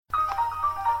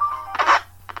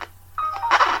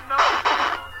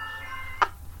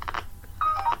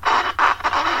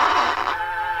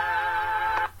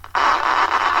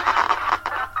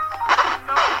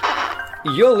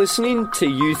You're listening to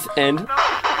Youth and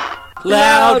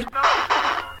Loud,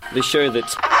 the show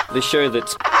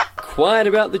that's quiet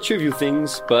about the trivial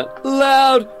things, but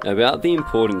loud about the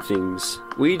important things.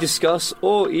 We discuss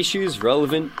all issues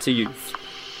relevant to youth.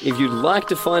 If you'd like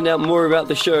to find out more about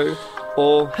the show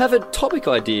or have a topic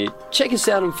idea, check us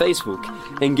out on Facebook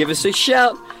and give us a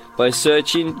shout by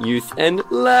searching Youth and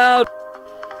Loud.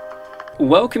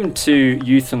 Welcome to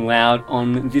Youth and Loud.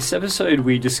 On this episode,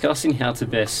 we're discussing how to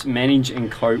best manage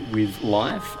and cope with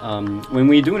life. When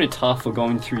we're doing it tough or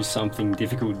going through something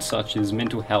difficult such as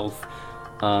mental health,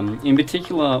 in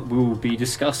particular, we'll be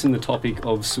discussing the topic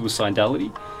of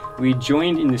suicidality. We're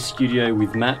joined in the studio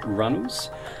with Matt Runnels.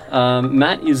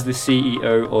 Matt is the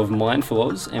CEO of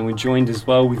Mindful Oz, and we're joined as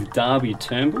well with Darby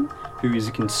Turnbull, who is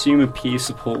a consumer peer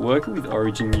support worker with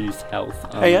Origin Youth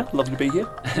Health. Hey, lovely to be here.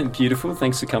 Beautiful,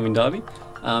 thanks for coming, Darby.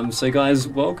 So guys,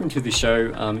 welcome to the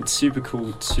show. It's super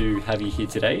cool to have you here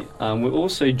today. We're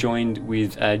also joined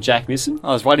with Jack Misson. I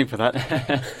was waiting for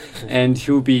that. And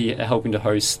he'll be helping to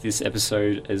host this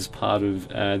episode as part of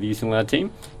the Youth and Loud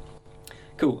team.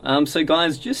 Cool. So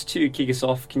guys, just to kick us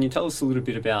off, can you tell us a little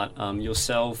bit about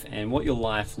yourself and what your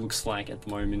life looks like at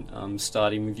the moment,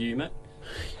 starting with you, Matt?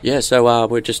 Yeah, so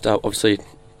we're just obviously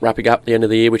wrapping up the end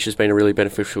of the year, which has been a really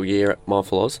beneficial year at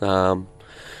Mindful Oz.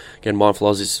 Again, Mindful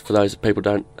Oz is, for those people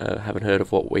haven't heard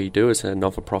of what we do, it's a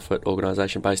not-for-profit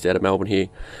organisation based out of Melbourne here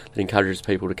that encourages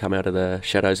people to come out of the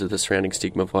shadows of the surrounding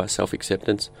stigma via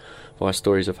self-acceptance, via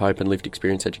stories of hope and lived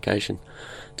experience education,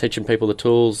 teaching people the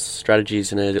tools,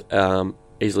 strategies and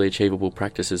easily achievable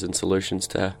practices and solutions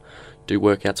to do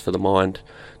workouts for the mind,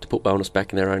 to put wellness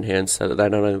back in their own hands so that they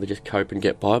not only just cope and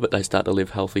get by, but they start to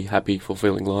live healthy, happy,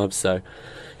 fulfilling lives. So,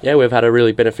 yeah, we've had a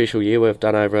really beneficial year. We've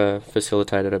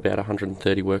facilitated about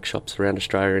 130 workshops around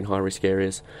Australia in high-risk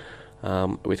areas,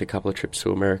 with a couple of trips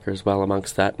to America as well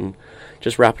amongst that, and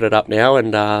just wrapping it up now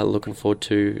and looking forward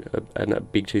to a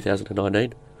big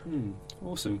 2019.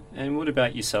 Awesome. And what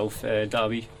about yourself,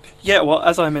 Darby? Yeah, well,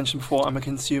 as I mentioned before,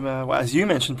 as you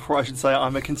mentioned before, I should say,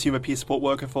 I'm a consumer peer support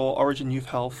worker for Origin Youth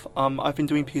Health. I've been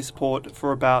doing peer support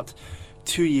for about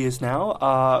 2 years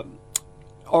now.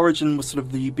 Origin was sort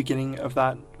of the beginning of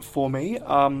that for me.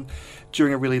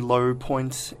 During a really low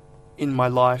point in my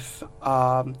life,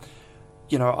 I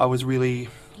was really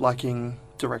lacking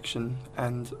direction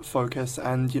and focus,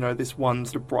 and, this one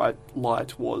sort of bright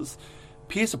light was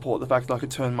peer support, the fact that I could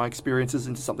turn my experiences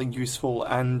into something useful.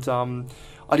 And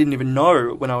I didn't even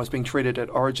know when I was being treated at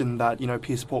Origin that,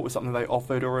 peer support was something they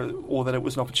offered or that it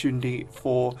was an opportunity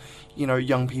for,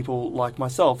 young people like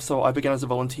myself. So I began as a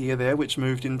volunteer there, which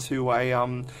moved into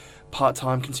a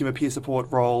part-time consumer peer support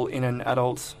role in an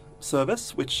adult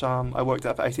service, which I worked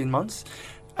at for 18 months.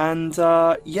 And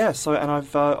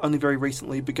I've only very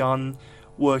recently begun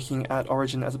working at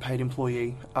Origin as a paid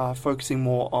employee, focusing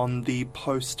more on the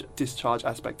post-discharge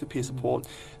aspect of peer support.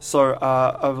 So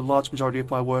a large majority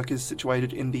of my work is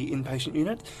situated in the inpatient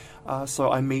unit.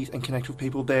 So I meet and connect with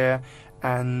people there,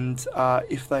 and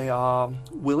if they are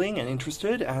willing and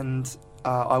interested, and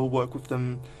I will work with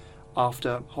them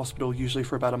after hospital, usually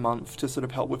for about a month, to sort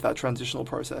of help with that transitional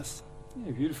process.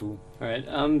 Yeah, beautiful. All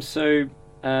right. So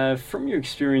from your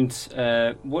experience,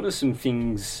 what are some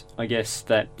things, I guess,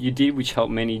 that you did which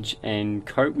helped manage and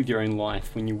cope with your own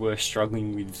life when you were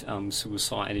struggling with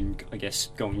suicide and, I guess,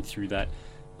 going through that?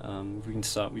 If we can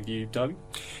start with you, Darby.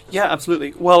 Yeah,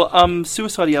 absolutely. Well,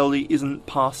 suicidality isn't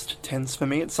past tense for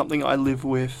me. It's something I live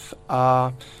with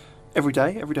every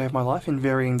day of my life in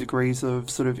varying degrees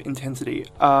of sort of intensity.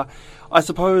 I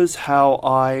suppose how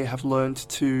I have learned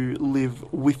to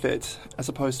live with it as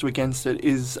opposed to against it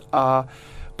is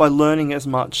by learning as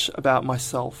much about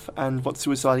myself and what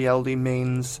suicidality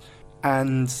means,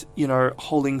 and,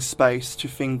 holding space to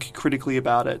think critically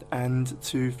about it and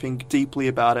to think deeply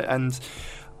about it. And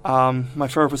my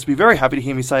therapist would be very happy to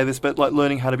hear me say this, but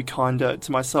learning how to be kinder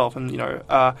to myself. And,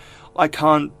 I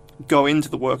can't go into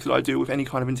the work that I do with any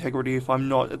kind of integrity if I'm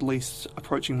not at least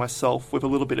approaching myself with a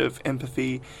little bit of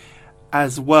empathy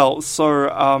as well. So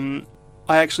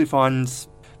I actually find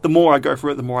the more I go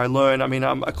through it, the more I learn. I mean,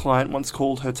 a client once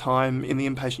called her time in the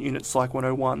inpatient unit Psych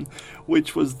 101,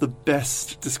 which was the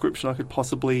best description I could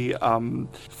possibly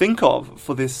think of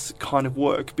for this kind of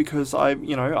work, because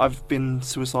I've been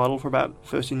suicidal for about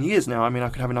 13 years now. I mean, I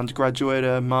could have an undergraduate,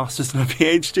 a master's and a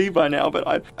PhD by now,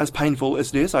 but as painful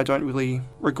as it is, I don't really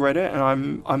regret it,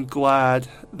 and I'm glad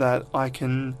that I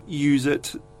can use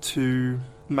it to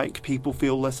make people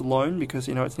feel less alone, because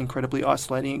it's an incredibly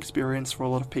isolating experience for a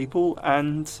lot of people,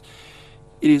 and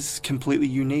it is completely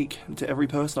unique to every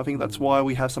person. I think that's why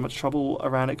we have so much trouble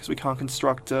around it, because we can't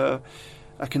construct a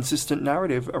consistent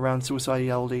narrative around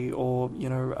suicidality or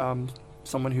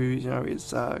someone who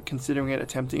is considering it,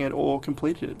 attempting it, or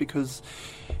completed it, because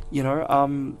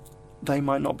they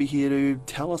might not be here to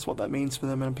tell us what that means for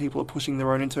them, and people are pushing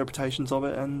their own interpretations of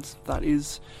it, and that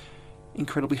is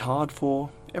incredibly hard for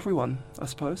everyone, I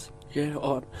suppose.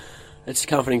 Yeah, it's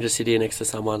comforting to sit here next to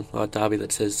someone like Darby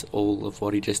that says all of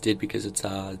what he just did, because it's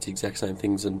the exact same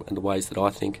things and the ways that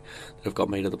I think that have got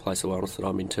me to the place of wellness that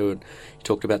I'm into. And you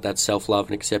talked about that self-love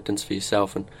and acceptance for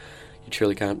yourself, and you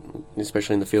truly can't,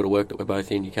 especially in the field of work that we're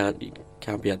both in, you can't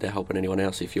be out there helping anyone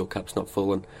else if your cup's not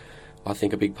full. And I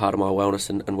think a big part of my wellness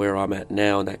and where I'm at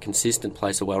now, and that consistent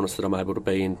place of wellness that I'm able to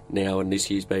be in now, and this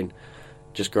year's been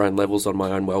just grown levels on my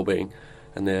own well-being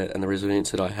and the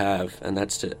resilience that I have, and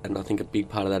and I think a big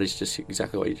part of that is just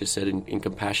exactly what you just said in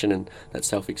compassion and that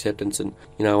self-acceptance. And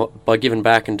by giving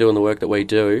back and doing the work that we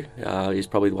do is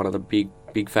probably one of the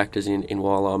big factors in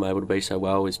why I'm able to be so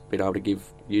well, is being able to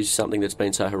use something that's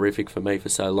been so horrific for me for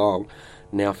so long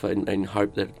now in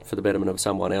hope that for the betterment of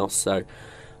someone else. So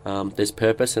there's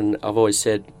purpose, and I've always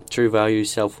said true value,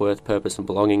 self-worth, purpose and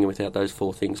belonging, and without those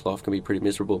 4 things life can be pretty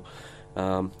miserable.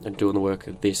 And doing the work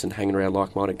of this and hanging around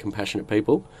like-minded, compassionate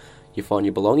people, you find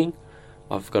your belonging.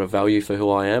 I've got a value for who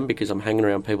I am because I'm hanging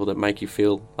around people that make you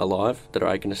feel alive, that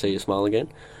are aching to see you smile again.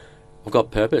 I've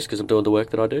got purpose because I'm doing the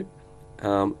work that I do.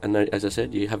 And then, as I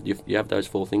said, you have those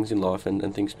 4 things in life,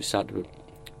 and things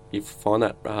you find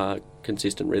that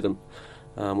consistent rhythm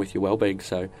with your well-being.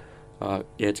 So,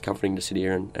 it's comforting to sit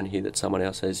here and hear that someone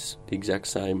else has the exact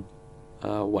same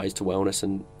ways to wellness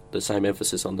and the same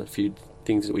emphasis on the few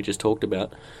things that we just talked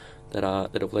about that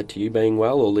have led to you being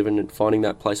well or living and finding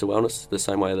that place of wellness the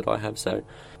same way that I have. So,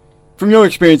 from your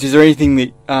experience, is there anything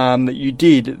that you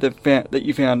did that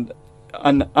you found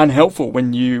unhelpful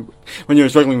when you were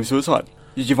struggling with suicide?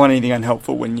 Did you find anything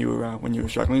unhelpful when you were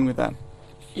struggling with that?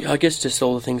 Yeah, I guess just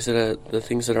all the things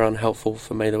that are unhelpful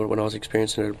for me that when I was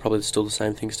experiencing it are probably still the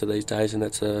same things to these days, and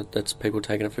that's people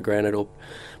taking it for granted, or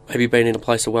maybe being in a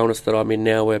place of wellness that I'm in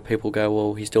now where people go,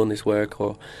 well, he's doing this work,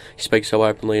 or he speaks so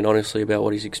openly and honestly about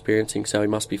what he's experiencing, so he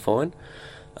must be fine.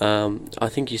 I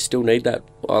think you still need that.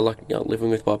 I living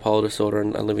with bipolar disorder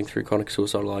and living through chronic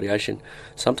suicidal ideation.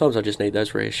 Sometimes I just need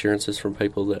those reassurances from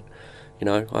people that,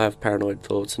 I have paranoid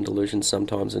thoughts and delusions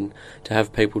sometimes, and to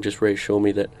have people just reassure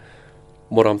me that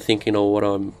what I'm thinking or what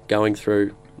I'm going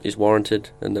through is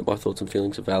warranted and that my thoughts and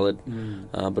feelings are valid,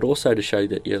 but also to show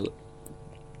that you're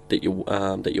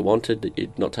wanted, that you're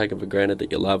not taken for granted,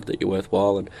 that you're loved, that you're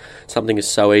worthwhile. And something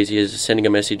as so easy as sending a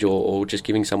message or just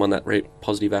giving someone that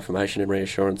positive affirmation and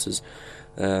reassurances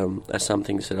are some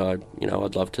things that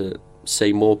I'd love to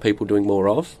see more people doing more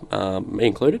of, me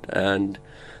included. And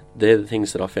they're the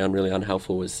things that I found really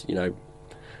unhelpful. Was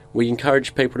we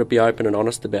encourage people to be open and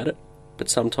honest about it, but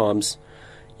sometimes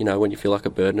when you feel like a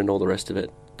burden and all the rest of it,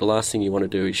 the last thing you want to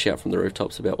do is shout from the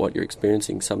rooftops about what you're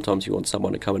experiencing. Sometimes you want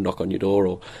someone to come and knock on your door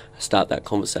or start that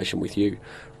conversation with you,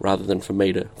 rather than for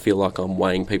me to feel like I'm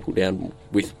weighing people down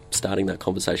with starting that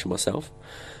conversation myself.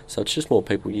 So it's just more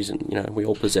people using, we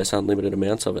all possess unlimited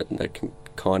amounts of it, and that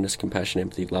kindness, compassion,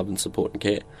 empathy, love and support and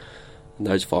care. And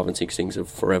those 5 and 6 things are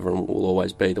forever and will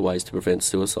always be the ways to prevent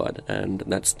suicide. And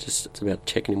it's about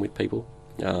checking in with people.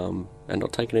 And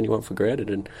not taking anyone for granted.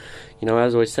 And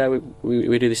as I always say,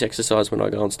 we do this exercise when I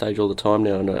go on stage all the time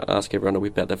now, and I ask everyone to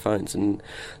whip out their phones, and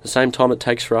the same time it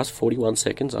takes for us, 41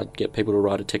 seconds, I get people to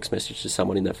write a text message to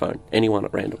someone in their phone, anyone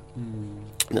at random.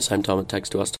 And the same time it takes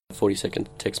to us, 40-second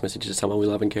text message to someone we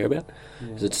love and care about,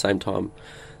 is at the same time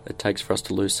it takes for us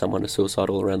to lose someone to suicide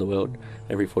all around the world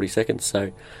every 40 seconds.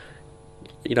 So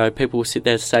people will sit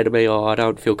there and say to me, I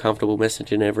don't feel comfortable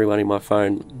messaging everyone in my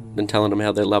phone and telling them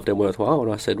how they're loved and worthwhile.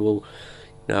 And I said, well,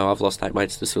 I've lost 8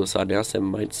 mates to suicide now, 7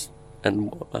 mates,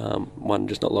 and one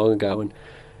just not long ago. And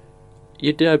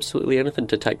you'd do absolutely anything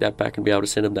to take that back and be able to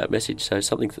send them that message. So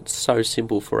something that's so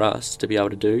simple for us to be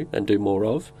able to do and do more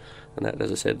of. And that,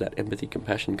 as I said, that empathy,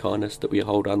 compassion, kindness that we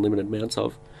hold unlimited amounts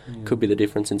of could be the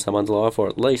difference in someone's life, or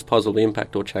at least positively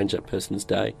impact or change that person's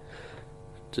day.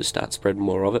 To start spreading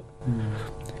more of it.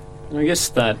 And I guess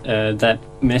that that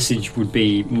message would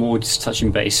be more just touching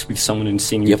base with someone and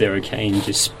seeing if they're okay and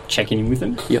just checking in with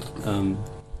them. Yep.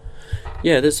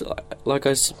 There's like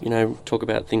I talk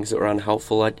about things that are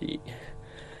unhelpful.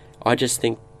 I just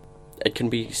think it can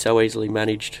be so easily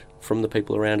managed from the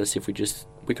people around us if we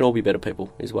can all be better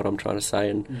people, is what I'm trying to say.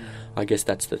 And I guess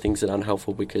that's the things that are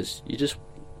unhelpful, because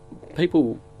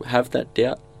people have that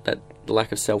doubt, that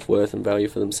lack of self-worth and value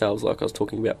for themselves, like I was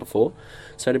talking about before.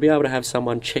 So to be able to have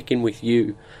someone check in with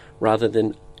you, rather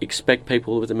than expect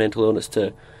people with a mental illness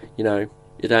to,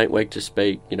 it ain't weak to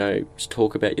speak, just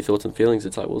talk about your thoughts and feelings.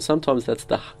 It's like, well, sometimes that's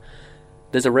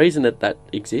there's a reason that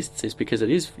exists, is because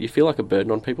you feel like a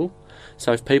burden on people.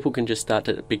 So if people can just start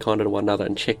to be kinder to one another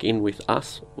and check in with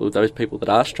us, with those people that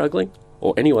are struggling,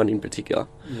 or anyone in particular,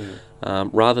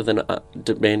 rather than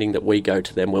demanding that we go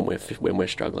to them when we're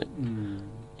struggling.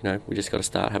 We just got to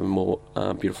start having more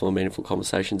beautiful and meaningful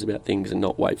conversations about things and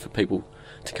not wait for people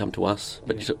to come to us,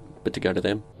 but to go to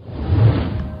them.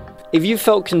 If you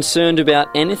felt concerned about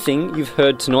anything you've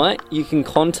heard tonight, you can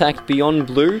contact Beyond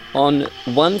Blue on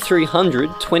 1300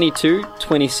 22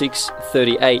 26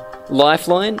 38.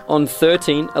 Lifeline on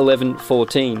 13 11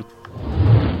 14.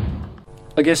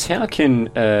 I guess how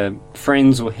can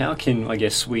friends, or how can, I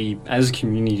guess, we as a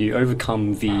community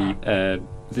overcome the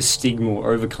stigma,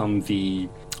 or overcome the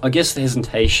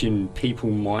hesitation people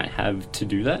might have to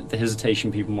do that, the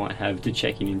hesitation people might have to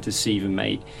check in to see if a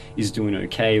mate is doing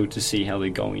okay, or to see how they're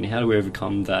going? How do we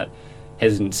overcome that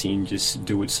hesitancy and just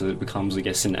do it so that it becomes, I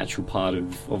guess, a natural part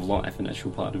of life, a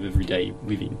natural part of everyday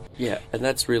living? Yeah, and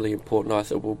that's really important. I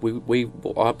thought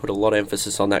I put a lot of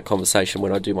emphasis on that conversation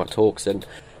when I do my talks, and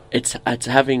it's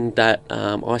having that,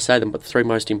 I say them, but the three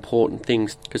most important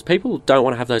things, because people don't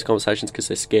want to have those conversations because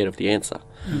they're scared of the answer.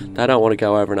 They don't want to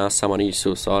go over and ask someone, are you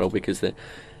suicidal? Because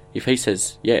if he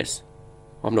says yes,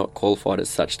 I'm not qualified as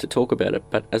such to talk about it.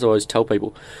 But as I always tell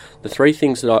people, the three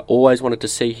things that I always wanted to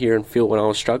see, hear and feel when I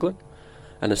was struggling,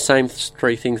 and the same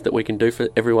three things that we can do for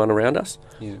everyone around us,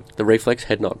 the reflex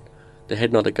head nod. The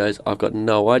head nod that goes, I've got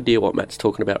no idea what Matt's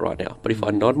talking about right now, but if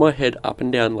I nod my head up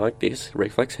and down like this,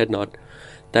 reflex head nod,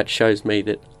 that shows me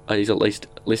that he's at least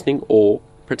listening or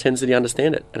pretends that he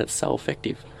understands it, and it's so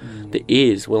effective. The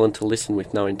ears willing to listen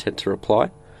with no intent to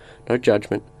reply, no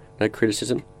judgment, no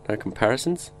criticism, no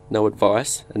comparisons, no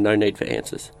advice, and no need for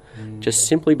answers. Just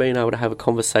simply being able to have a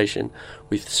conversation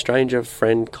with a stranger,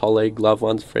 friend, colleague, loved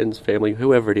ones, friends, family,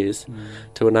 whoever it is,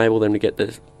 to enable them to get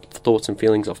their thoughts and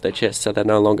feelings off their chest so they're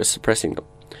no longer suppressing them.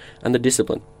 And the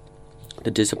discipline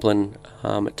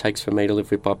it takes for me to live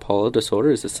with bipolar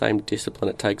disorder is the same discipline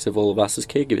it takes of all of us as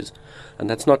caregivers. And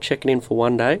that's not checking in for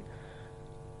one day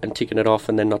and ticking it off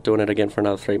and then not doing it again for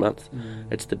another 3 months.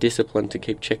 It's the discipline to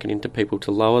keep checking into people,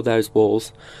 to lower those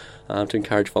walls, to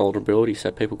encourage vulnerability, so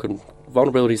people can...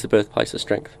 Vulnerability is the birthplace of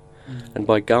strength. And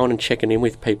by going and checking in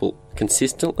with people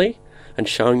consistently and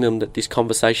showing them that this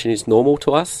conversation is normal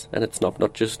to us, and it's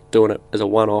not just doing it as a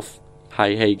one-off,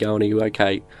 hey, how you going, are you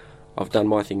okay, I've done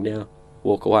my thing now,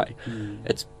 walk away.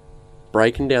 It's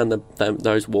breaking down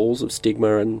those walls of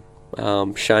stigma and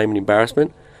shame and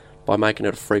embarrassment by making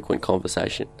it a frequent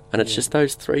conversation. And it's just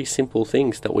those three simple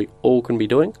things that we all can be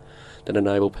doing that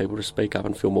enable people to speak up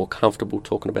and feel more comfortable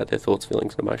talking about their thoughts,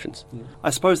 feelings and emotions.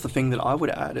 I suppose the thing that I would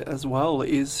add as well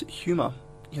is humour.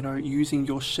 Using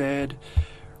your shared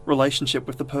relationship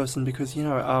with the person, because,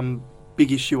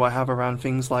 big issue I have around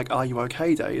things like Are You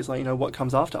OK Day is like, what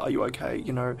comes after Are You OK?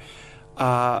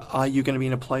 Are you going to be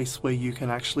in a place where you can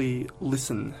actually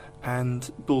listen and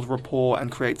build rapport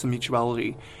and create some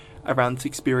mutuality around this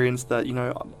experience that,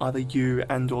 either you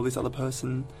and or this other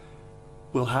person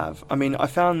will have? I mean, I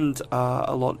found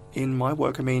a lot in my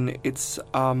work. I mean, it's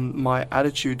my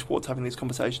attitude towards having these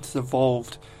conversations has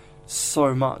evolved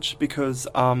so much because,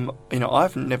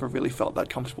 I've never really felt that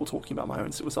comfortable talking about my own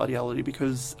suicidality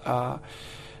because...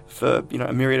 for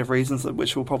a myriad of reasons,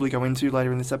 which we'll probably go into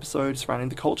later in this episode, surrounding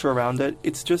the culture around it,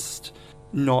 it's just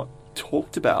not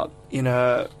talked about in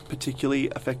a particularly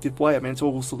effective way. I mean, it's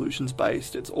all solutions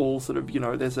based. It's all sort of,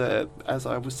 there's as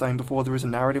I was saying before, there is a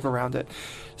narrative around it.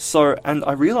 So, and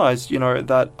I realised,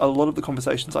 that a lot of the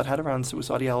conversations I'd had around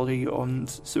suicidality and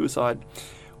suicide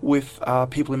with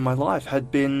people in my life had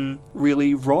been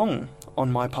really wrong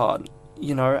on my part,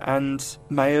 and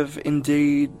may have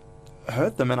indeed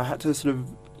hurt them, and I had to sort of,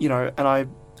 and I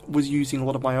was using a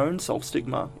lot of my own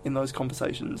self-stigma in those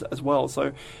conversations as well.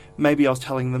 So maybe I was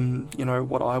telling them,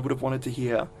 what I would have wanted to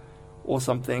hear or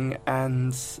something,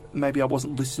 and maybe I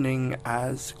wasn't listening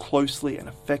as closely and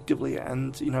effectively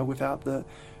and, without the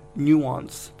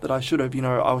nuance that I should have.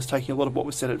 I was taking a lot of what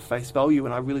was said at face value,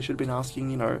 and I really should have been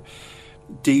asking,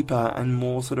 deeper and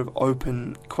more sort of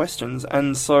open questions.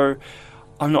 And so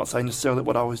I'm not saying necessarily that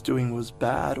what I was doing was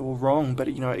bad or wrong, but,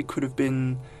 it could have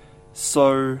been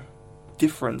so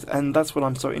different, and that's what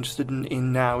I'm so interested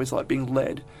in now, is like being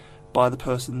led by the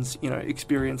person's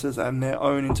experiences and their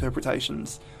own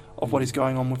interpretations of what is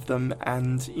going on with them,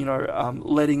 and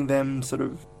letting them sort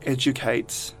of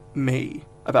educate me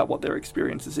about what their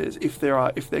experiences is, if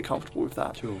they're comfortable with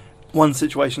that. Sure. One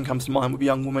situation comes to mind with a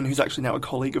young woman who's actually now a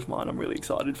colleague of mine. I'm really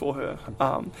excited for her.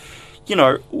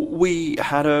 We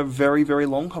had a very, very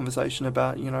long conversation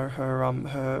about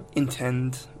her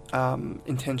intent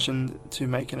intention to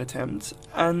make an attempt.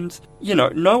 And, you know,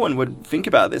 no one would think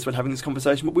about this when having this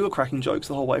conversation, but we were cracking jokes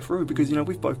the whole way through because, you know,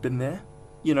 we've both been there.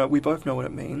 You know, we both know what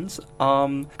it means.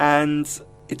 And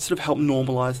it sort of helped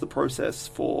normalise the process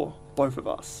for both of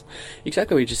us.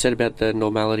 Exactly what you just said about the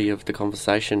normality of the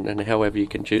conversation and however you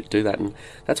can do that. And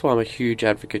that's why I'm a huge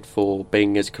advocate for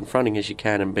being as confronting as you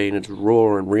can and being as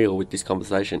raw and real with this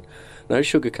conversation. No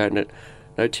sugarcoating it,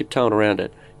 no tiptoeing around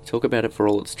it. Talk about it for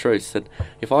all its truths. That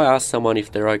if I ask someone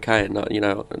if they're okay, and you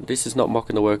know, this is not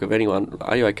mocking the work of anyone.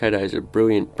 Are You OK Day is a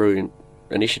brilliant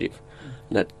initiative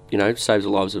that, you know, saves the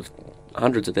lives of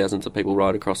hundreds of thousands of people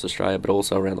right across Australia, but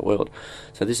also around the world.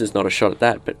 So this is not a shot at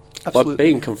that, but Absolutely. by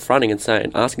being confronting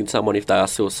and asking someone if they are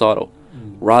suicidal,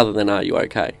 rather than are you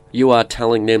okay, you are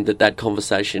telling them that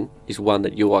conversation is one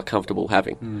that you are comfortable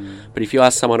having. But if you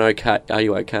ask someone, okay, are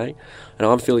you okay, and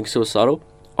I'm feeling suicidal,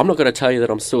 I'm not going to tell you that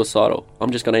I'm suicidal.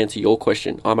 I'm just going to answer your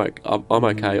question. I'm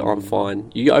okay, I'm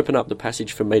fine. You open up the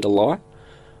passage for me to lie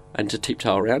and to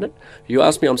tiptoe around it. If you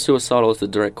ask me I'm suicidal as a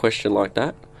direct question like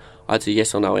that, I'd say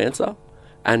yes or no answer.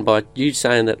 And by you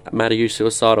saying that, Matt, are you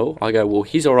suicidal? I go, well,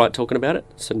 he's all right talking about it,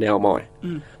 so now am I.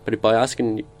 But if by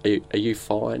asking, are you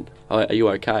fine? Are you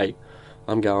okay?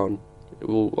 I'm going,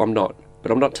 well, I'm not.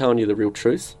 But I'm not telling you the real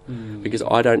truth because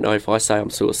I don't know if I say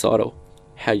I'm suicidal,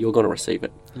 how you're going to receive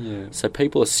it. Yeah. So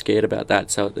people are scared about that.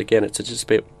 So again, it's just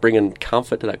about bringing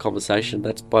comfort to that conversation.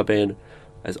 That's by being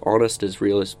as honest, as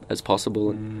real as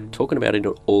possible and talking about it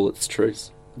in all its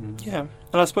truths. Yeah,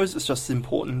 and I suppose it's just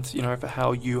important, you know, for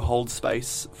how you hold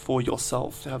space for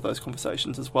yourself to have those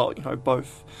conversations as well. You know,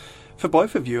 for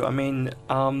both of you. I mean,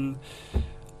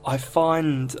 I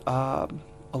find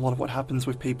a lot of what happens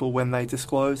with people when they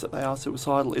disclose that they are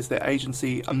suicidal is their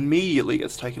agency immediately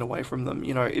gets taken away from them.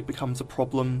 You know, it becomes a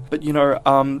problem, but you know,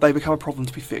 they become a problem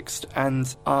to be fixed. And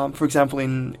for example,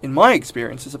 in my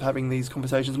experiences of having these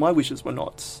conversations, my wishes were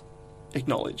not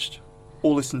acknowledged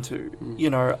or listened to.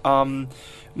 You know,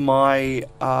 my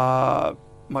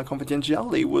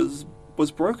confidentiality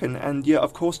was broken, and yeah,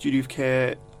 of course, duty of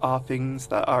care are things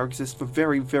that exist for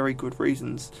very, very good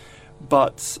reasons,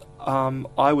 but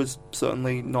I was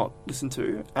certainly not listened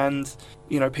to, and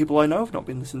you know, people I know have not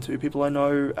been listened to. People I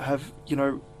know have, you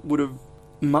know, would have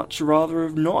much rather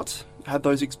have not had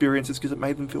those experiences because it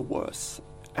made them feel worse.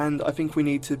 And I think we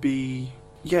need to be.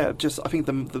 Yeah, just I think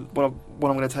what I'm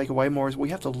going to take away more is we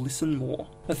have to listen more.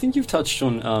 I think you've touched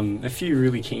on a few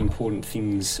really key important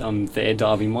things there,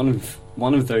 Darby.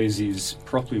 One of those is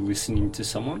properly listening to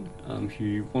someone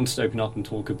who wants to open up and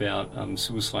talk about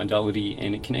suicidality,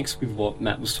 and it connects with what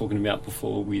Matt was talking about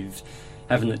before with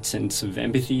having that sense of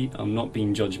empathy, not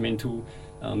being judgmental,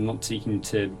 not seeking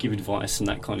to give advice and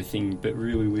that kind of thing, but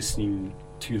really listening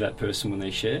to that person when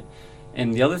they share.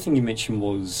 And the other thing you mentioned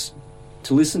was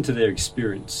to listen to their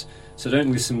experience. So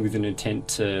don't listen with an intent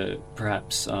to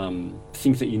perhaps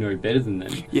think that you know better than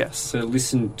them. Yes. So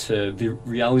listen to the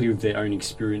reality of their own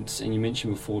experience. And you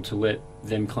mentioned before to let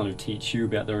them kind of teach you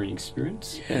about their own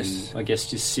experience. Yes. And I guess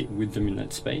just sit with them in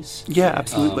that space. Yeah,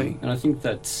 absolutely. And I think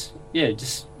that's, it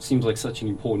just seems like such an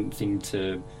important thing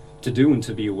to do and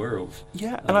to be aware of.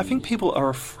 Yeah, and I think people are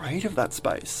afraid of that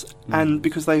space, and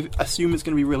because they assume it's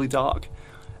going to be really dark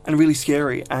and really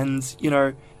scary, and you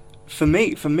know, for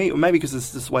me, or maybe because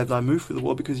this is the way that I move through the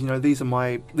world, because you know these are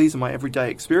my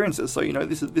everyday experiences. So you know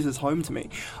this is home to me.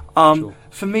 Sure.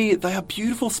 For me, they are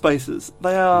beautiful spaces.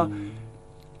 They are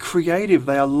creative.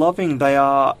 They are loving. They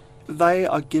are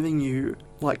giving you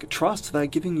like trust. They're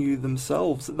giving you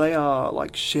themselves. They are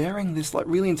like sharing this like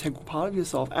really integral part of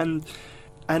yourself. And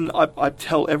I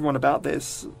tell everyone about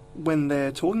this when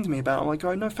they're talking to me about it. I'm like,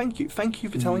 oh no, thank you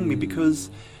for telling me,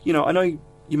 because you know I know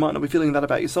you might not be feeling that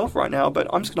about yourself right now, but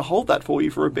I'm just going to hold that for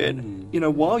you for a bit, you know,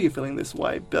 while you're feeling this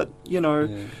way. But, you know...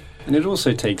 Yeah. And it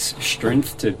also takes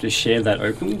strength to share that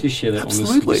openly, to share that honestly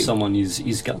Absolutely. with someone is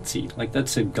gutsy. Like,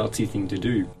 that's a gutsy thing to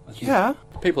do. I think. Yeah.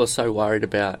 People are so worried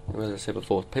about, as I said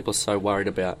before, people are so worried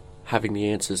about having the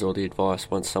answers or the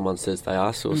advice once someone says they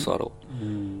are suicidal.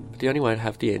 But the only way to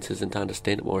have the answers and to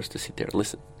understand it more is to sit there and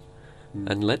listen.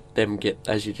 And let them get,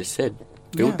 as you just said,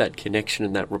 build that connection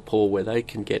and that rapport where they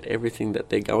can get everything that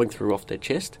they're going through off their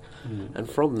chest. And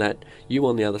from that, you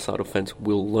on the other side of the fence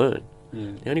will learn.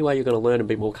 The only way you're going to learn and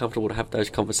be more comfortable to have those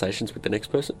conversations with the next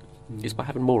person is by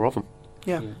having more of them.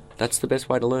 Yeah. That's the best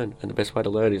way to learn. And the best way to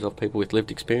learn is of people with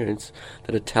lived experience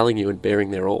that are telling you and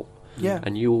bearing their all. Yeah.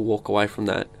 And you will walk away from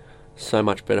that so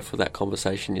much better for that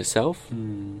conversation yourself,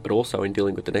 but also in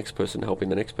dealing with the next person, helping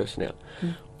the next person out.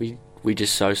 We're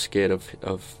just so scared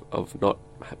of not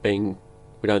being...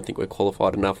 We don't think we're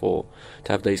qualified enough or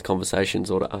to have these conversations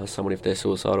or to ask someone if they're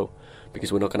suicidal.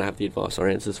 because we're not going to have the advice or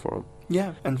answers for them.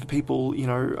 Yeah, and for people,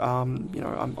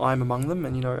 I'm among them,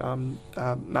 and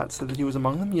Matt said that he was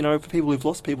among them. For people who've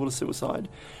lost people to suicide,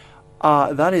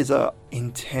 that is a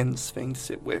intense thing to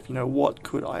sit with. What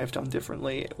could I have done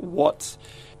differently?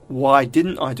 Why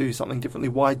didn't I do something differently?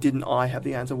 Why didn't I have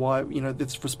the answer? Why,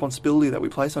 this responsibility that we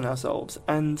place on ourselves.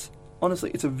 And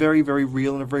honestly, it's a very, very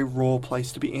real and a very raw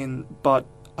place to be in. But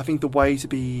I think the way to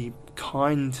be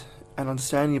kind and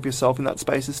understanding of yourself in that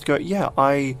space is to go, yeah,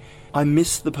 I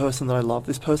miss the person that I love.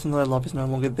 This person that I love is no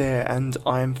longer there, and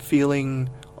I'm feeling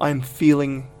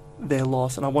their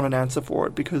loss, and I want an answer for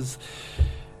it, because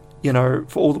for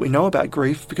all that we know about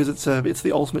grief, because it's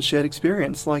the ultimate shared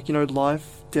experience, like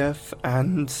life, death,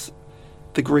 and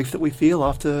the grief that we feel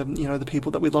after the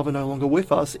people that we love are no longer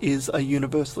with us is a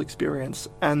universal experience.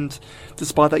 And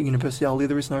despite that universality,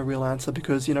 there is no real answer,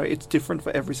 because it's different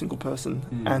for every single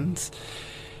person. And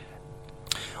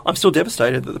I'm still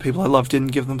devastated that the people I love didn't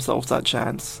give themselves that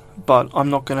chance, but I'm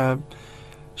not going to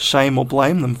shame or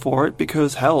blame them for it,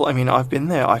 because hell, I've been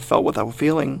there. I felt what they were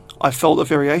feeling. I felt a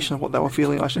variation of what they were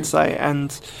feeling, I should say.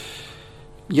 And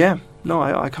yeah, no,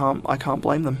 I can't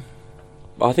blame them.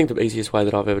 I think the easiest way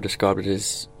that I've ever described it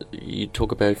is, you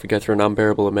talk about if you go through an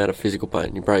unbearable amount of physical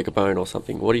pain, you break a bone or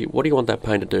something, what do you want that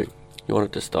pain to do? You want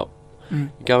it to stop. You're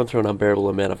going through an unbearable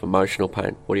amount of emotional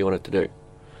pain, what do you want it to do?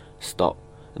 Stop.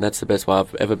 And that's the best way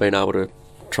I've ever been able to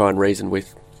try and reason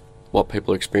with what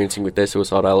people are experiencing with their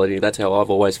suicidality. That's how I've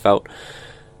always felt.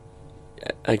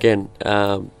 Again,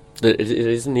 it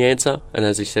isn't the answer, and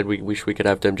as he said, we wish we could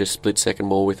have them just split second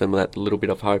more with them, that little bit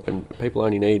of hope, and people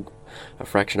only need a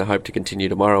fraction of hope to continue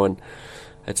tomorrow. And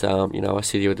it's I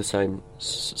sit here with the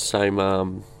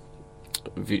same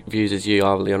views as you.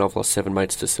 I've lost 7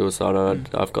 mates to suicide, and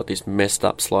I've got this messed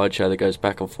up slideshow that goes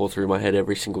back and forth through my head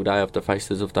every single day of the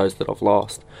faces of those that I've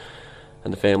lost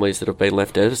and the families that have been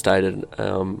left devastated.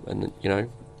 And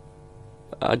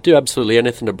I do absolutely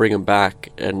anything to bring them back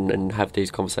and have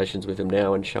these conversations with them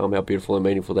now and show them how beautiful and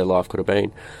meaningful their life could have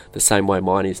been, the same way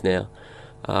mine is now.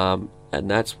 And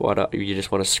that's what you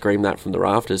just want to scream that from the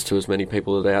rafters to as many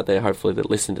people that are out there, hopefully, that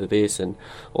listen to this, and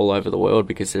all over the world,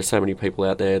 because there's so many people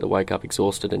out there that wake up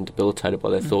exhausted and debilitated by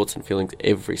their thoughts and feelings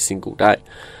every single day.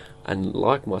 And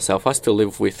like myself, I still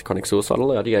live with chronic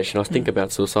suicidal ideation. I think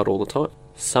about suicide all the time.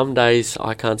 Some days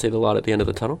I can't see the light at the end of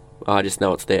the tunnel. I just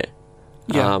know it's there.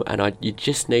 Yeah. You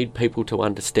just need people to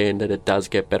understand that it does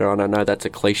get better. And I know that's a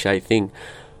cliche thing,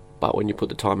 but when you put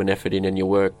the time and effort in and you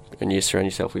work and you surround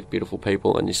yourself with beautiful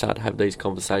people and you start to have these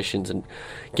conversations and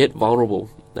get vulnerable,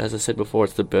 as I said before,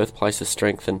 it's the birthplace of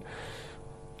strength. And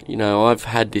I've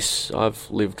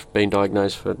been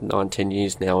diagnosed for 9-10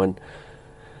 years now, and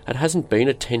it hasn't been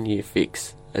a 10-year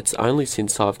fix. It's only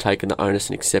since I've taken the onus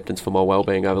and acceptance for my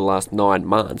well-being over the last 9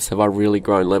 months have I really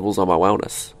grown levels on my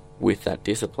wellness with that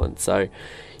discipline. So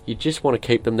you just want to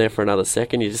keep them there for another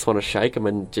second. You just want to shake them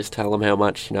and just tell them how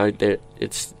much,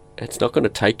 it's not going to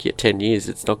take you 10 years.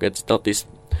 It's not this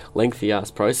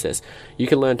lengthy-ass process. You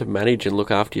can learn to manage and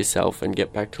look after yourself and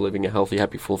get back to living a healthy,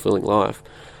 happy, fulfilling life,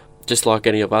 just like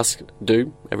any of us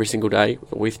do every single day,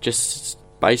 with just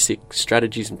basic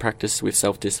strategies and practice with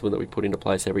self-discipline that we put into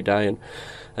place every day. And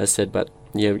as I said, but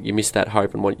you miss that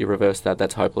hope, and when you reverse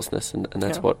that's hopelessness, and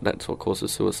that's what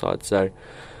causes suicide. So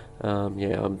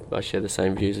I share the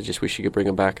same views. I just wish you could bring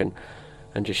them back and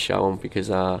just show them, because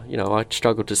I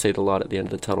struggled to see the light at the end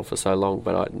of the tunnel for so long,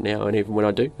 but now, and even when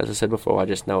I do, as I said before, I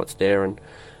just know it's there, and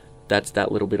that's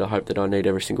that little bit of hope that I need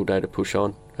every single day to push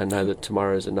on and know that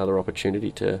tomorrow is another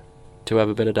opportunity to have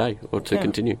a better day, or to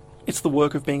continue. It's the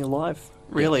work of being alive,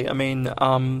 really.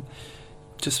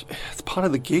 Just it's part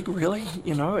of the gig, really.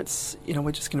 It's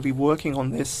we're just going to be working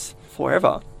on this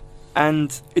forever.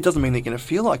 And it doesn't mean that you're going to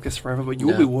feel like this forever, but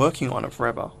you'll be working on it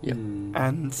forever. Yeah.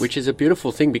 And which is a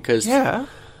beautiful thing, because I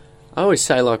always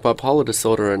say, like, bipolar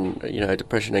disorder and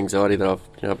depression, anxiety, that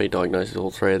I've been diagnosed with all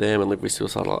 3 of them and lived with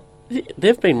suicide.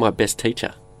 They've been my best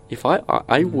teacher. If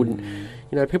I wouldn't,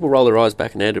 people roll their eyes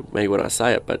back and head at me when I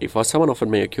say it, but if someone offered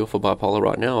me a cure for bipolar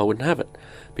right now, I wouldn't have it,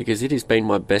 because it has been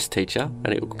my best teacher,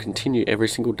 and it will continue every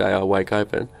single day I wake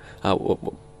up and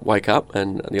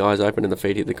the eyes open and the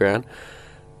feet hit the ground.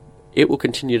 It will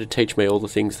continue to teach me all the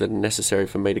things that are necessary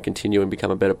for me to continue and become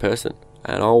a better person.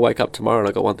 And I'll wake up tomorrow and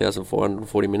I've got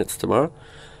 1,440 minutes tomorrow,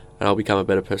 and I'll become a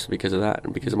better person because of that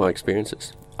and because of my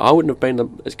experiences. I wouldn't have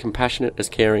been as compassionate, as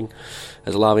caring,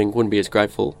 as loving, wouldn't be as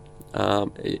grateful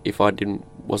if I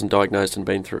wasn't diagnosed and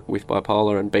been through with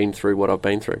bipolar and been through what I've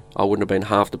been through. I wouldn't have been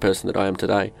half the person that I am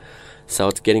today. So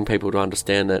it's getting people to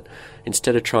understand that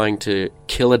instead of trying to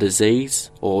kill a disease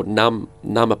or numb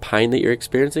a pain that you're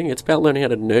experiencing, it's about learning how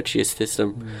to nurture your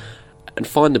system and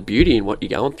find the beauty in what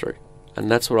you're going through. And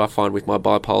that's what I find with my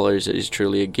bipolar is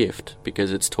truly a gift,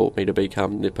 because it's taught me to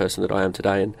become the person that I am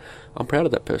today, and I'm proud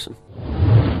of that person.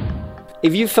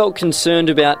 If you felt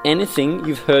concerned about anything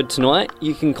you've heard tonight,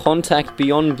 you can contact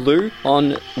Beyond Blue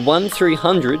on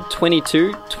 1300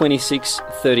 22 26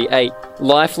 38.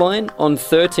 Lifeline on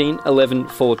 13 11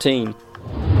 14.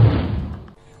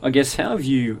 I guess, how have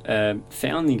you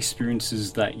found the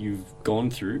experiences that you've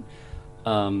gone through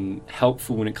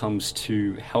helpful when it comes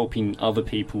to helping other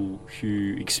people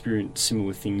who experience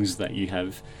similar things that you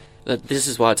have? This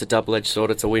is why it's a double-edged sword.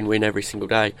 It's a win-win every single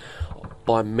day.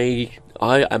 By me,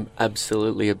 I am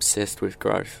absolutely obsessed with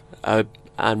growth.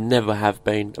 I never have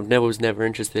been. Was never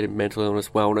interested in mental illness,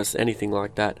 wellness, anything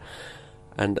like that.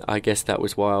 And I guess that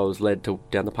was why I was led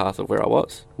down the path of where I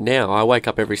was. Now, I wake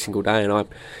up every single day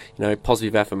and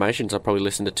positive affirmations, I probably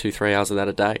listen to 2-3 hours of that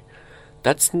a day.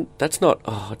 That's not,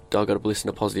 I've got to listen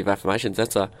to positive affirmations.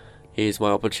 That's here's my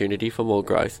opportunity for more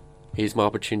growth. Here's my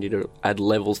opportunity to add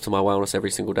levels to my wellness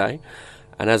every single day.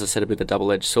 And as I said, a bit of a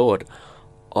double-edged sword.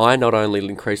 I not only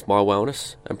increase my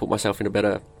wellness and put myself in a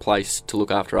better place to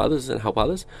look after others and help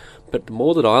others, but the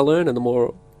more that I learn and the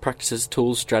more practices,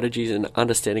 tools, strategies, and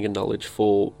understanding and knowledge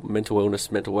for mental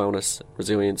illness, mental wellness,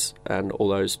 resilience, and all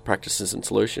those practices and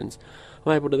solutions,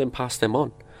 I'm able to then pass them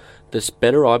on. The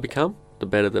better I become, the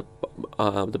better the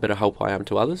better help I am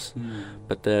to others.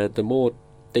 But the more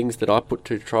things that I put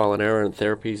to trial and error and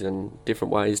therapies and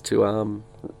different ways to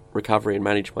recovery and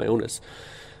manage my illness,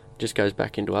 just goes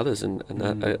back into others, and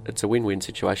it's a win-win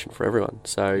situation for everyone.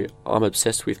 So I'm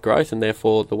obsessed with growth, and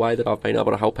therefore the way that I've been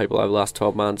able to help people over the last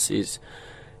 12 months is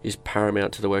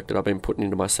paramount to the work that I've been putting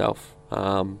into myself.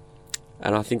 And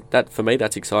I think that, for me,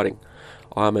 that's exciting.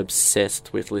 I'm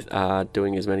obsessed with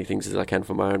doing as many things as I can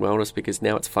for my own wellness, because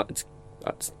now it's fun.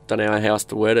 I don't know how else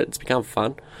to word it. It's become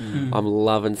fun. I'm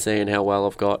loving seeing how well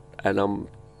I've got, and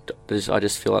I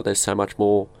just feel like there's so much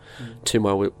more to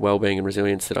my well-being and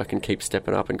resilience that I can keep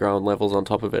stepping up and growing levels on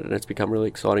top of it, and it's become really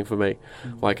exciting for me.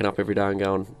 Waking up every day and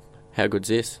going, how good's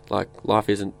this? Like, life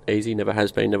isn't easy, never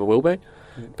has been, never will be,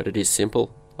 but it is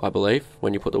simple, I believe,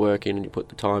 when you put the work in and you put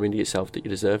the time into yourself that you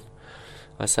deserve.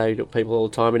 I say to people all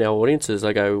the time in our audiences,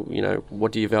 I go,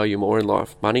 what do you value more in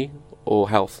life, money or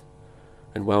health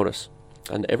and wellness?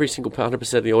 And every single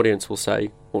 100% of the audience will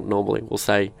say, normally will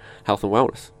say, health and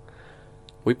wellness.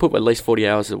 We put at least 40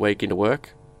 hours a week into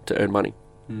work to earn money.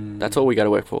 That's all we go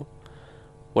to work for.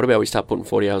 What about we start putting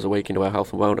 40 hours a week into our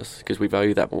health and wellness, because we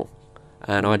value that more?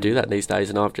 And I do that these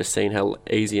days, and I've just seen how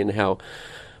easy and how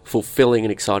fulfilling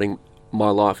and exciting my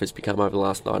life has become over the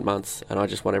last 9 months, and I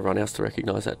just want everyone else to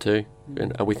recognise that too,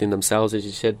 and within themselves. As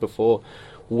you said before,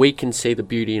 we can see the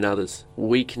beauty in others.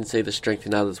 We can see the strength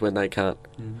in others when they can't.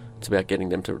 It's about getting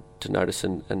them to notice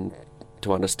and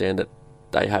to understand that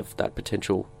they have that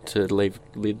potential to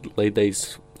lead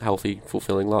these healthy,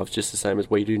 fulfilling lives, just the same as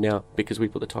we do now, because we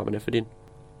put the time and effort in.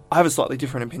 I have a slightly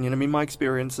different opinion. I mean, my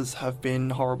experiences have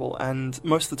been horrible, and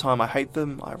most of the time I hate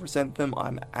them, I resent them,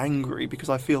 I'm angry, because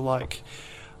I feel like...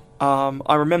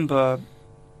 I remember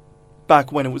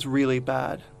back when it was really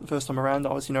bad, the first time around,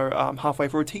 I was, halfway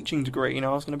for a teaching degree, I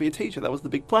was going to be a teacher, that was the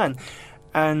big plan.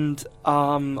 And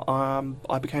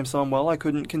I became so unwell I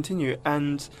couldn't continue,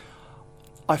 and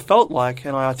I felt like,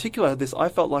 and I articulated this, I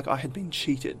felt like I had been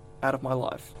cheated out of my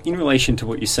life. In relation to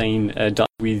what you're saying, Doug,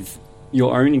 with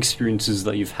your own experiences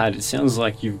that you've had, it sounds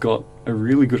like you've got a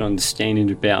really good understanding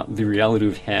about the reality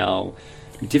of how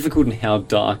difficult and how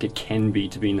dark it can be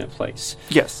to be in that place.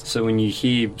 Yes. So when you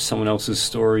hear someone else's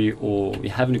story, or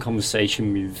you're having a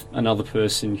conversation with another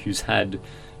person who's had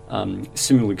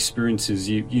similar experiences,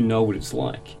 you know what it's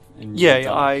like. And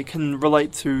yeah, I can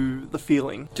relate to the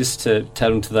feeling. Just to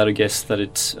add on to that, I guess that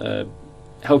it's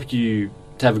helped you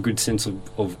to have a good sense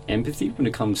of empathy when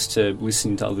it comes to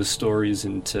listening to other stories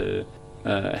and to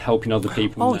helping other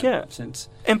people in that sense.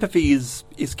 Empathy is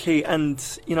key,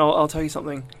 and, I'll tell you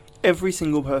something. Every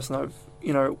single person I've,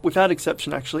 without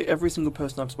exception actually, every single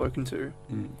person I've spoken to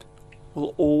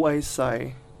will always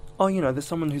say, oh, there's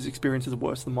someone whose experience is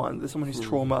worse than mine, there's someone whose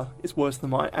trauma is worse than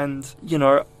mine, and,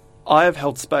 I have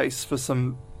held space for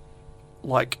some,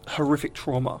 horrific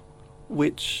trauma,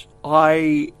 which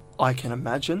I can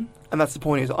imagine, and that's the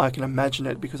point, is I can imagine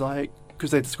it because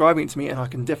they're describing it to me, and I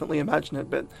can definitely imagine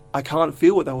it, but I can't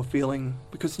feel what they were feeling,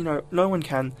 because, no one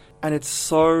can, and it's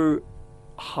so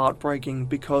heartbreaking,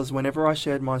 because whenever I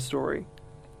shared my story,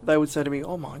 they would say to me,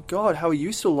 oh my God, how are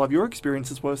you still alive? Your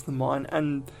experience is worse than mine.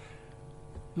 And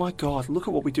my God, look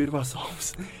at what we do to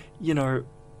ourselves.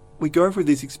 We go through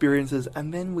these experiences,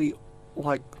 and then we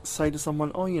say to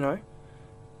someone, oh,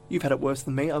 you've had it worse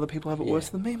than me, other people have it worse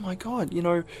than me. My God,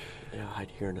 Yeah, I hate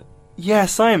hearing it. Yeah,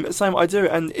 same. I do,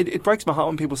 and it breaks my heart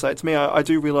when people say it to me. I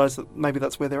do realise that maybe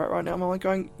that's where they're at right now. I'm like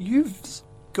going,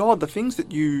 God, the things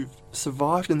that you've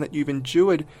survived and that you've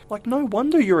endured, like, no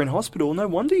wonder you're in hospital. No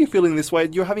wonder you're feeling this way.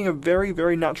 You're having a very,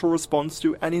 very natural response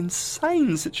to an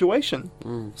insane situation.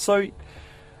 So,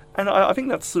 and I think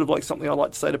that's sort of like something I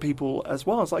like to say to people as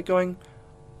well. It's like going,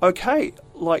 okay,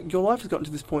 like, your life has gotten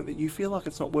to this point that you feel like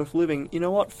it's not worth living. You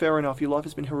know what? Fair enough. Your life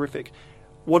has been horrific.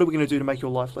 What are we going to do to make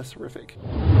your life less horrific?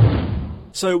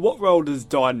 So, what role does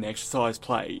diet and exercise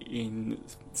play in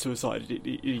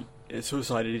suicidality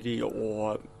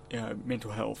or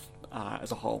mental health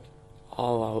as a whole?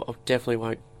 Oh, I definitely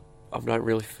won't. I don't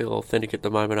really feel authentic at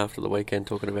the moment after the weekend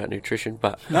talking about nutrition,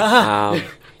 but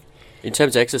in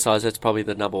terms of exercise, that's probably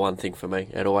the number one thing for me.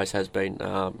 It always has been.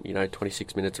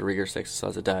 26 minutes of rigorous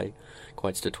exercise a day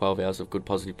equates to 12 hours of good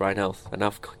positive brain health.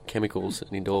 Enough chemicals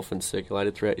and endorphins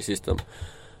circulated throughout your system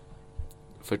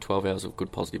for 12 hours of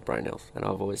good positive brain health. And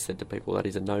I've always said to people that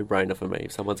is a no-brainer for me.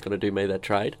 If someone's going to do me that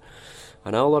trade,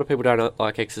 I know a lot of people don't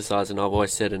like exercise, and I've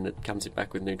always said, and it comes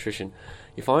back with nutrition,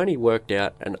 if I only worked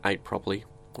out and ate properly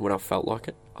when I felt like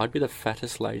it, I'd be the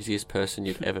fattest, laziest person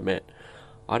you've ever met.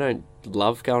 I don't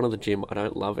love going to the gym. I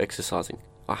don't love exercising.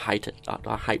 I hate it.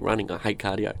 I hate running. I hate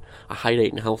cardio. I hate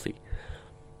eating healthy.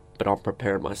 But I'm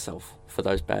preparing myself for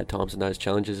those bad times and those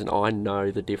challenges, and I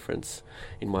know the difference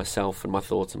in myself and my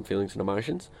thoughts and feelings and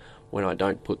emotions when I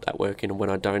don't put that work in, and when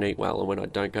I don't eat well, and when I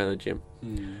don't go to the gym.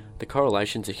 The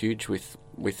correlations are huge with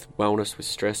wellness, with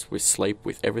stress, with sleep,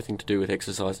 with everything to do with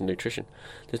exercise and nutrition.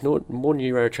 There's more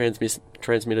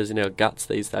neurotransmitters in our guts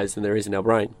these days than there is in our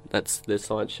brain. The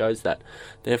science shows that.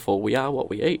 Therefore, we are what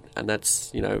we eat, and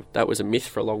that's, that was a myth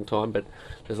for a long time, but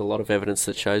there's a lot of evidence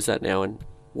that shows that now, and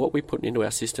what we put into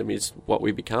our system is what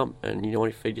we become. And when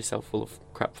you feed yourself full of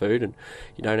crap food and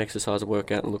you don't exercise and work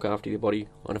out and look after your body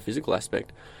on a physical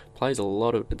aspect,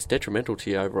 it's detrimental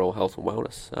to your overall health and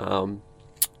wellness.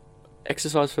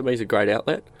 Exercise for me is a great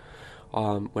outlet.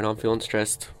 When I'm feeling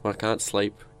stressed, when I can't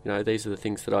sleep, these are the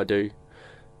things that I do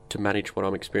to manage what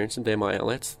I'm experiencing. They're my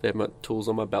outlets. They're my tools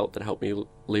on my belt that help me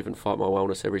live and fight my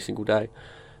wellness every single day.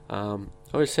 I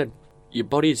always said, your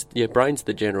brain's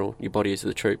the general, your body is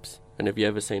the troops. And have you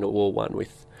ever seen a war won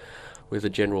with a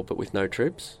general but with no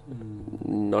troops?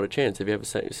 Not a chance. Have you ever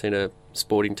seen a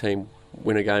sporting team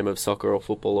win a game of soccer or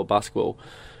football or basketball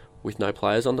with no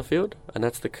players on the field? And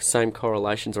that's the same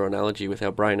correlations or analogy with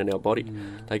our brain and our body.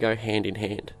 They go hand in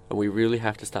hand, and we really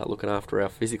have to start looking after our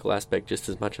physical aspect just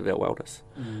as much of our wellness.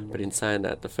 But in saying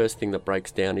that, the first thing that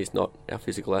breaks down is not our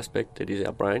physical aspect, it is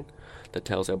our brain that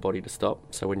tells our body to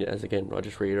stop. So I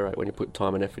just reiterate, when you put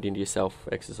time and effort into yourself,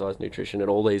 exercise, nutrition, and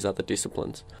all these other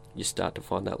disciplines, you start to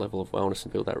find that level of wellness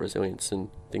and build that resilience, and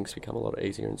things become a lot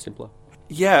easier and simpler.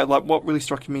 Yeah, like, what really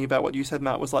struck me about what you said,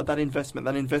 Matt, was like that investment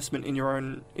in your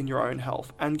own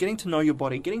health, and getting to know your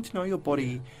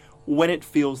body when it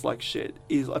feels like shit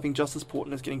is, I think, just as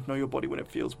important as getting to know your body when it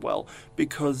feels well,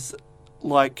 because,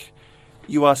 like,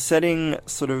 you are setting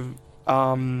sort of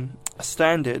a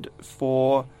standard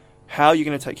for how you're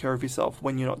going to take care of yourself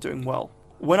when you're not doing well.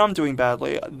 When I'm doing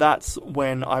badly, that's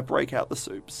when I break out the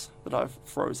soups that I've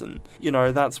frozen.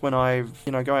 That's when I've,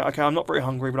 going, okay, I'm not very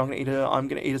hungry, but I'm going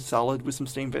to eat a salad with some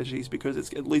steamed veggies because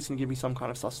it's at least going to give me some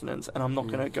kind of sustenance, and I'm not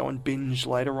going to go and binge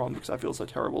later on because I feel so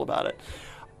terrible about it.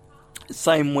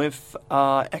 Same with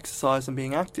exercise and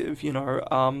being active.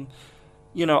 I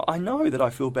know that I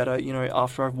feel better,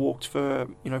 after I've walked for,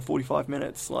 45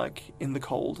 minutes, like, in the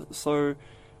cold. So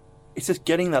it's just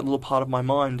getting that little part of my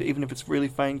mind, even if it's really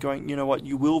faint, going, you know what,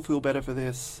 you will feel better for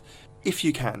this. If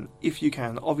you can.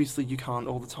 Obviously you can't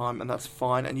all the time, and that's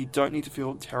fine, and you don't need to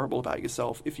feel terrible about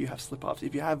yourself if you have slip-ups.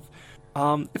 If you have...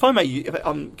 I'm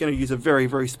going to use a very,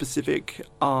 very specific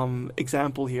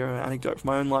example here, an anecdote from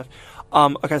my own life.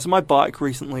 Okay, so my bike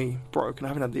recently broke, and I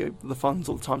haven't had the funds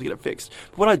all the time to get it fixed.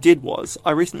 But what I did was,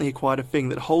 I recently acquired a thing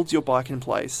that holds your bike in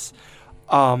place,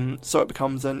 so it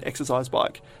becomes an exercise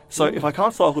bike. So if I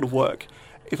can't cycle to work,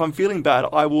 if I'm feeling bad,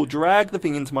 I will drag the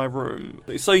thing into my room.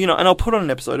 So, and I'll put on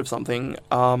an episode of something,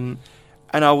 and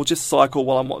I will just cycle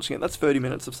while I'm watching it. That's 30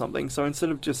 minutes of something. So instead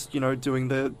of just, doing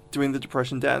the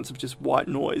depression dance of just white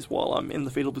noise while I'm in the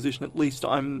fetal position, at least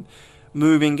I'm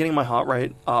moving, getting my heart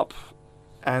rate up,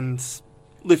 and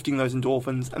lifting those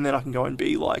endorphins, and then I can go and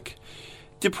be, like,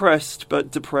 depressed,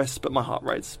 but my heart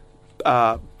rate's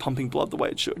pumping blood the way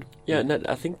it should. Yeah, no,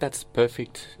 I think that's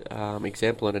perfect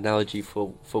example and analogy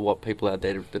for what people out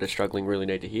there that are struggling really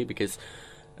need to hear, because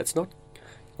it's not...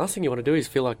 Last thing you want to do is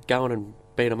feel like going and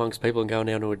being amongst people and going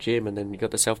down to a gym, and then you've got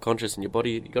the self-conscious in your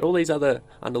body, you've got all these other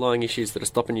underlying issues that are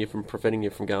stopping you from preventing you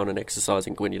from going and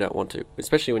exercising when you don't want to,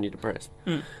 especially when you're depressed.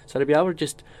 So to be able to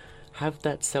just have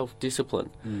that self-discipline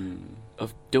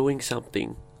of doing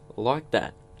something like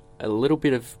that. A little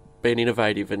bit of being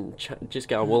innovative and just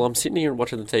going, well, I'm sitting here and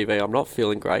watching the TV, I'm not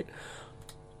feeling great.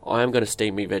 I am going to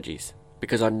steam me veggies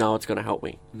because I know it's going to help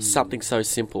me. Something so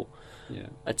simple. Yeah.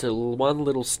 It's one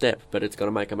little step, but it's going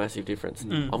to make a massive difference.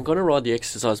 Mm. I'm going to ride the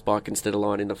exercise bike instead of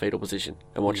lying in the fetal position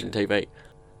and watching TV.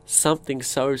 Something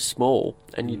so small,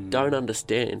 and you don't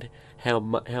understand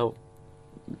how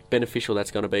beneficial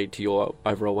that's going to be to your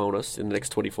overall wellness in the next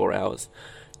 24 hours.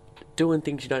 Doing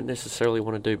things you don't necessarily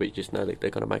want to do, but you just know that they're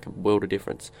going to make a world of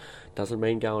difference. Doesn't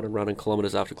mean going and running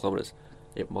kilometres after kilometres.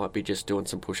 It might be just doing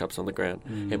some push-ups on the ground.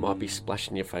 It might be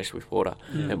splashing your face with water.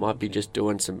 It might be just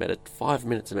doing some 5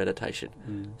 minutes of meditation.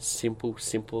 Simple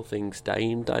things day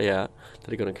in, day out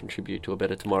that are going to contribute to a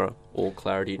better tomorrow or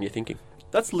clarity in your thinking.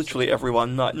 That's literally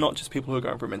everyone, not just people who are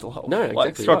going for mental health No,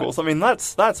 like exactly struggles. I mean,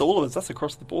 that's all of us. That's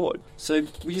across the board. So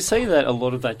would you say that a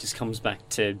lot of that just comes back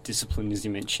to discipline, as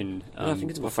you mentioned? I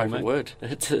think it's my before, favourite mate? word.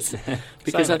 Because Same,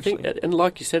 I think, actually. and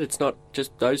like you said, it's not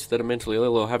just those that are mentally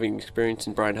ill or having experience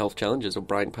in brain health challenges or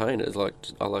brain pain, as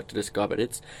I like to describe it.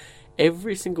 It's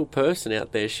every single person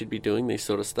out there should be doing these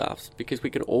sort of stuff because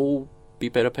we can all be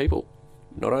better people,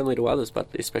 not only to others, but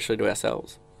especially to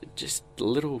ourselves. Just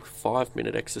little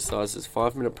 5-minute exercises,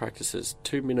 5-minute practices,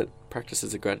 2-minute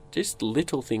practices of gratitude, just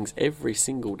little things every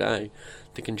single day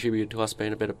that contribute to us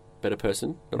being a better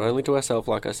person, not only to ourselves,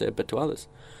 like I said, but to others.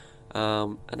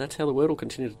 And that's how the world will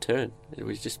continue to turn.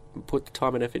 We just put the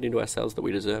time and effort into ourselves that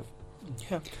we deserve.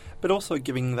 Yeah, but also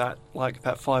giving that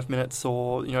 5 minutes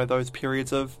or those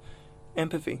periods of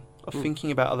empathy, of thinking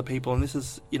about other people, and this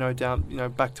is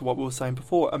back to what we were saying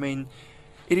before. I mean,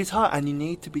 it is hard, and you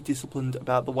need to be disciplined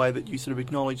about the way that you sort of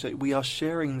acknowledge that we are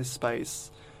sharing this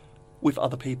space with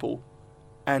other people,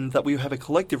 and that we have a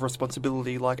collective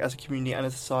responsibility, as a community and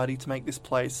a society, to make this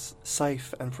place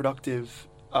safe and productive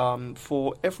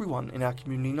for everyone in our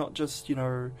community, not just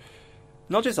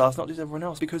us, not just everyone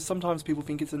else, because sometimes people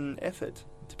think it's an effort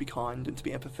to be kind and to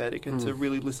be empathetic and to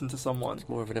really listen to someone. It's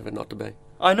more of an effort not to be.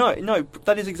 I know, no,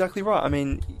 that is exactly right. I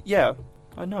mean, yeah,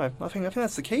 I know. I think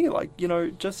that's the key. I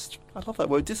love that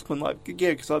word, discipline.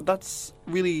 Because that's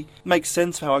really makes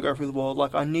sense for how I go through the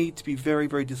world. I need to be very,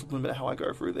 very disciplined about how I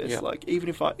go through this. Yeah.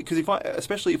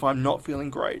 Especially if I'm not feeling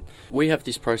great. We have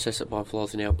this process at Mindful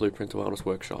Oz in our Blueprint to Wellness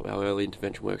workshop, our early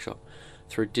intervention workshop.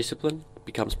 Through discipline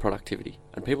becomes productivity.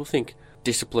 And people think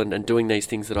discipline and doing these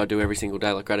things that I do every single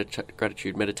day, like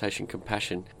gratitude, meditation,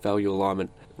 compassion, value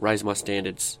alignment, raise my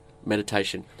standards,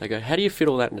 meditation. They go, how do you fit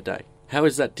all that in a day? How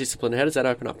is that discipline? How does that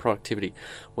open up productivity?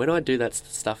 When I do that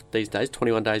stuff these days,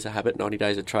 21 days of habit, 90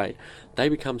 days of trade, they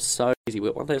become so easy. We're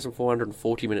at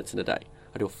 1,440 minutes in a day.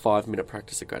 I do a 5-minute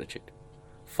practice of gratitude,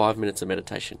 5 minutes of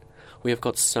meditation. We have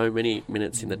got so many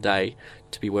minutes in the day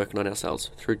to be working on ourselves.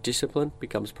 Through discipline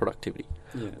becomes productivity.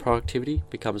 Yeah. Productivity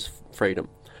becomes freedom.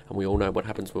 And we all know what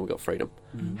happens when we've got freedom.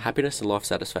 Happiness and life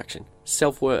satisfaction.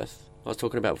 Self-worth, I was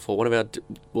talking about before.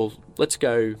 Let's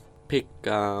go pick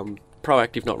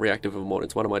proactive, not reactive in the morning.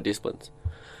 It's one of my disciplines.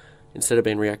 Instead of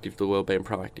being reactive to the world, being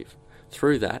proactive.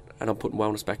 Through that, and I'm putting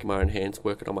wellness back in my own hands,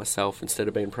 working on myself. Instead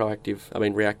of being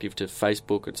reactive to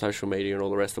Facebook and social media and all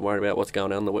the rest, I'm worried about what's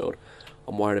going on in the world.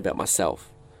 I'm worried about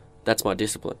myself. That's my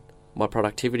discipline. My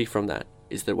productivity from that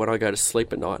is that when I go to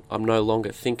sleep at night, I'm no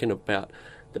longer thinking about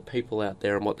the people out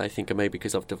there and what they think of me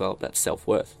because I've developed that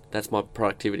self-worth. That's my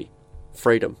productivity.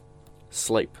 Freedom.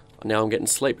 Sleep. Now I'm getting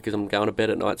sleep because I'm going to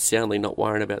bed at night soundly, not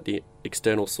worrying about the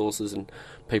external sources and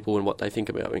people and what they think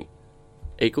about me.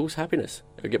 Equals happiness.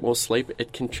 I get more sleep,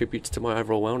 it contributes to my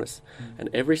overall wellness. And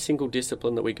every single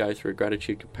discipline that we go through,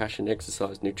 gratitude, compassion,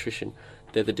 exercise, nutrition,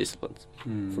 they're the disciplines.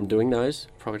 From doing those,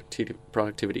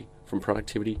 productivity. From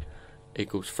productivity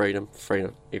equals freedom,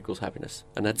 freedom equals happiness.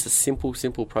 And that's a simple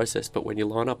process, but when you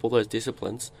line up all those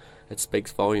disciplines, it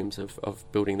speaks volumes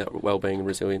of building that well-being and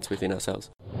resilience within ourselves.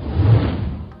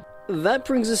 That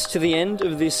brings us to the end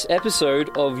of this episode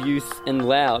of Youth and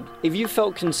Loud. If you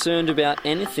felt concerned about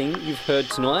anything you've heard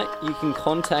tonight, you can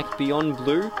contact Beyond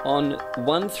Blue on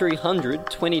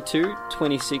 1300 22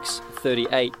 26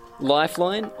 38.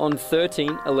 Lifeline on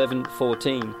 13 11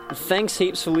 14. Thanks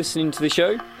heaps for listening to the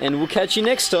show, and we'll catch you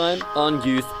next time on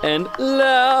Youth and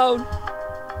Loud.